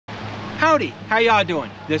Howdy, how y'all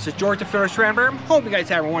doing? This is George the Fearless Rambler. Hope you guys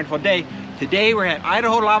have a wonderful day. Today we're at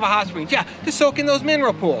Idaho Lava Hot Springs, to soak in those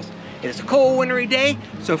mineral pools. It is a cold, wintry day,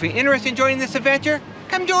 so if you're interested in joining this adventure,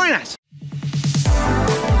 come join us.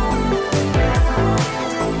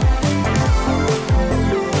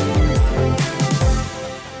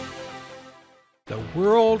 The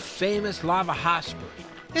world-famous Lava Hot Spring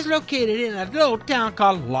is located in a little town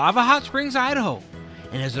called Lava Hot Springs, Idaho,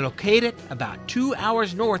 and is located about 2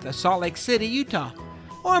 hours north of Salt Lake City, Utah,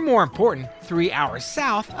 or more important, 3 hours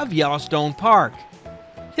south of Yellowstone Park.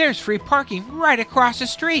 There's free parking right across the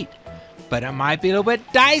street, but it might be a little bit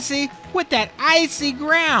dicey with that icy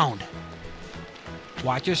ground.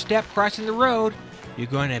 Watch your step crossing the road. You're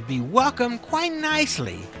going to be welcomed quite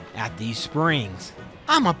nicely at these springs.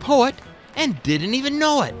 I'm a poet and didn't even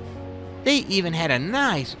know it. They even had a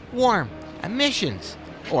nice, warm admissions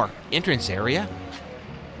or entrance area.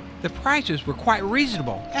 The prices were quite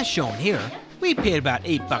reasonable, as shown here. We paid about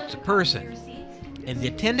 $8 a person, and the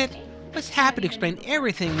attendant was happy to explain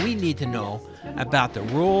everything we need to know about the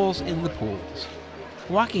rules in the pools.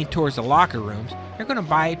 Walking towards the locker rooms, you're going to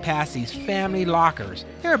bypass these family lockers.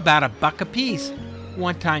 They're about $1 a piece,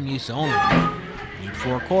 one-time use only. Need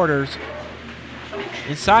 4 quarters.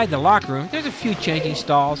 Inside the locker room, there's a few changing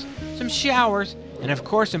stalls, some showers, and of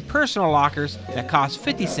course some personal lockers that cost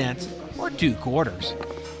 50 cents or 2 quarters.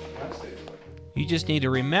 You just need to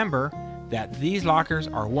remember that these lockers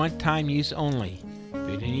are one-time use only.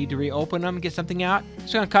 If you need to reopen them and get something out,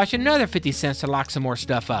 it's going to cost you another 50 cents to lock some more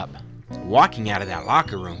stuff up. Walking out of that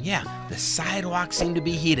locker room, the sidewalks seem to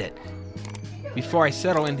be heated. Before I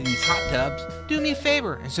settle into these hot tubs, do me a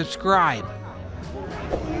favor and subscribe.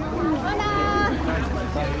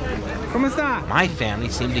 My family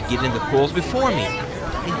seemed to get in the pools before me,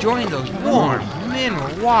 enjoying those warm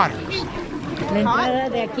mineral waters.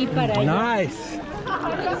 Nice.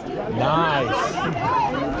 Nice.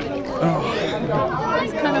 Oh.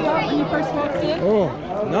 It's kind of hot when you first walked in. Oh,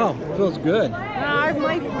 no, it feels good.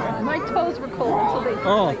 My toes were cold until they...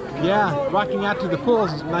 Oh, yeah, walking out to the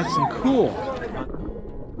pools is nice and cool.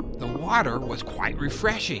 The water was quite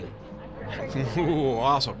refreshing.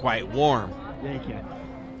 Also quite warm. Thank you.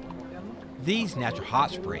 These natural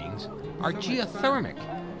hot springs are geothermic,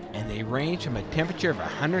 and they range from a temperature of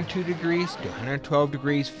 102 degrees to 112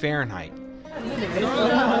 degrees Fahrenheit. I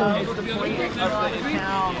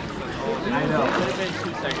know.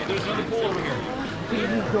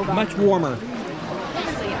 Much warmer.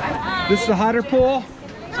 This is a hotter pool?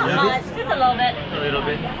 It's just a little bit.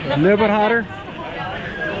 A little bit hotter?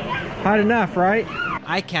 Hot enough, right?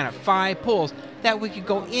 I counted 5 pools that we could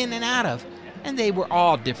go in and out of, and they were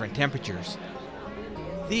all different temperatures.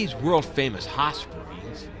 These world-famous hot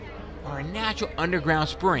springs are natural underground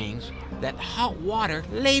springs that hot water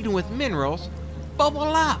laden with minerals bubble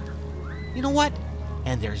up. You know what?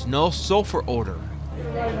 And there's no sulfur odor.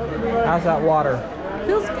 How's that water?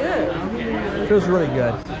 Feels good. Feels really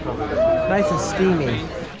good. Nice and steamy.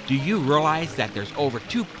 Do you realize that there's over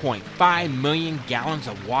 2.5 million gallons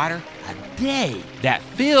of water a day that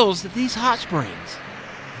fills these hot springs?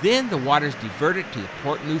 Then the water is diverted to the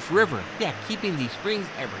Portneuf River, keeping these springs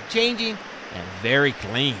ever-changing and very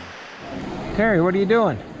clean. Terry, what are you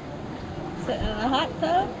doing? Sitting in a hot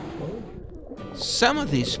tub. Some of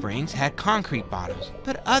these springs had concrete bottoms,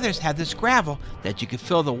 but others had this gravel that you could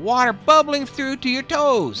feel the water bubbling through to your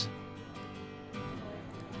toes.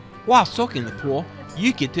 While soaking in the pool,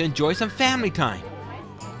 you get to enjoy some family time.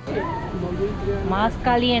 Más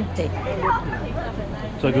caliente.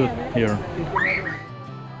 So good here.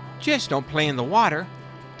 Just don't play in the water.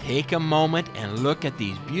 Take a moment and look at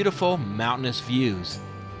these beautiful mountainous views.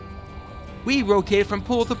 We rotated from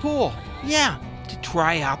pool to pool, to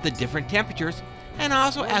try out the different temperatures, and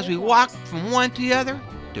also as we walked from one to the other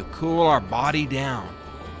to cool our body down.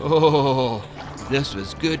 Oh, this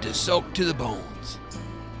was good to soak to the bones.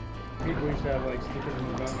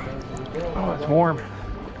 Oh, it's warm.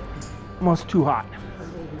 Almost too hot.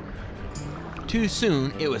 Too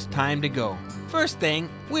soon, it was time to go. First thing,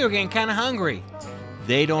 we were getting kind of hungry.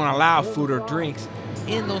 They don't allow food or drinks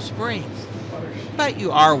in those springs. But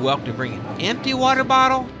you are welcome to bring an empty water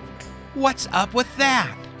bottle. What's up with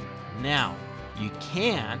that? Now, you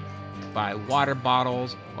can buy water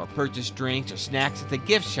bottles or purchase drinks or snacks at the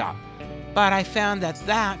gift shop, but I found that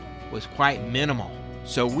that was quite minimal.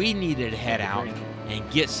 So we needed to head out and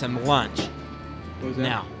get some lunch.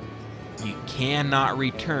 Now, you cannot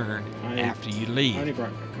return after you leave,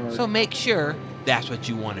 so make sure that's what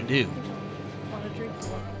you want to do.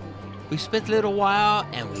 We spent a little while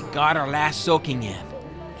and we got our last soaking in,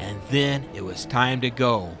 and then it was time to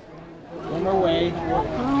go. One more way.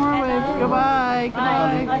 Goodbye.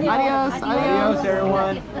 Goodbye. Adios. Adios,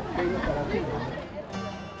 everyone.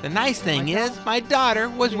 The nice thing is, my daughter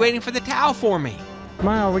was waiting for the towel for me.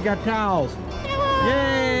 Smile, we got towels.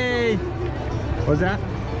 Yay! What's that?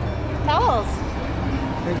 Towels.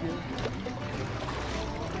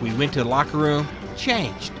 We went to the locker room,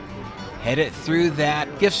 changed, headed through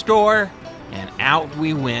that gift store, and out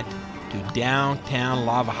we went to downtown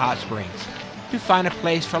Lava Hot Springs to find a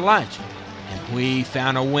place for lunch, and we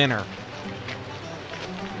found a winner.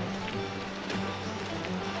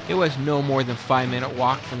 It was no more than a 5-minute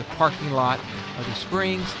walk from the parking lot of the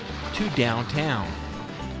springs to downtown.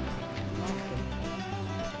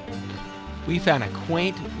 We found a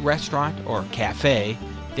quaint restaurant or cafe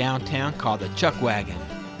downtown called the Chuck Wagon.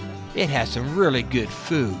 It has some really good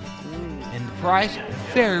food, and the price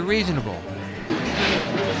very reasonable.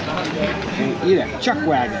 Eat it. Chuck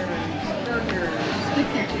Wagon.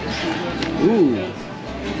 Ooh.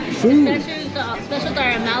 Food. Specials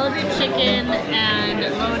are Malibu chicken and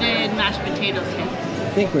loaded mashed potato seeds.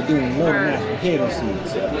 I think we're doing loaded mashed potato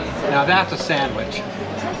seeds. Now that's a sandwich.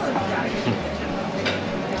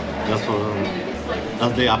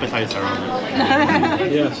 That's the appetizer.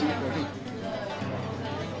 Yes.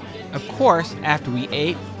 Of course, after we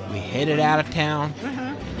ate, we headed out of town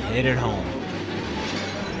and headed home.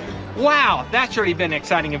 Wow, that's really been an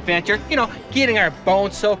exciting adventure. You know, getting our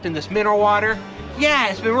bones soaked in this mineral water. Yeah,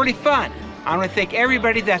 it's been really fun. I want to thank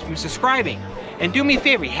everybody that's been subscribing. And do me a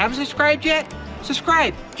favor, you haven't subscribed yet?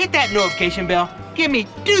 Subscribe, hit that notification bell, give me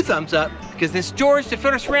 2 thumbs up, because this George the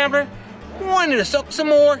Fearless Rambler wanted to soak some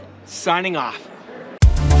more, signing off.